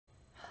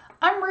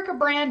I'm Rika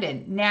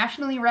Brandon,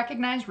 nationally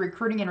recognized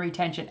recruiting and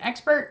retention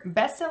expert,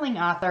 best-selling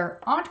author,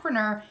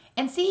 entrepreneur,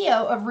 and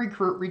CEO of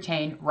Recruit,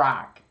 Retain,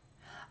 Rock.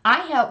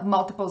 I help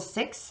multiple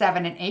 6,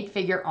 7, and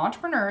 8-figure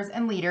entrepreneurs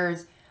and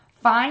leaders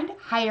find,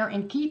 hire,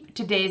 and keep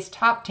today's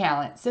top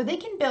talent so they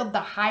can build the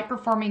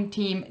high-performing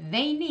team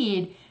they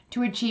need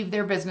to achieve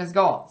their business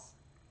goals.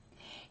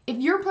 If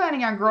you're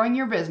planning on growing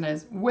your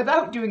business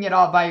without doing it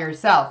all by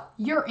yourself,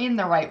 you're in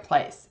the right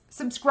place.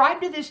 Subscribe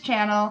to this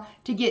channel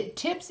to get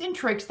tips and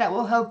tricks that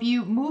will help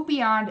you move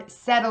beyond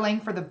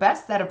settling for the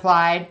best that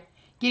applied,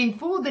 getting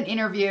fooled in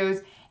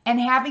interviews, and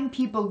having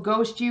people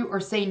ghost you or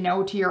say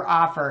no to your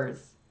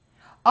offers.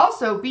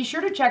 Also, be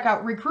sure to check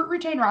out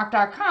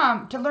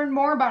recruitretainrock.com to learn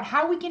more about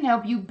how we can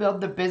help you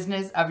build the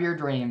business of your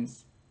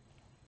dreams.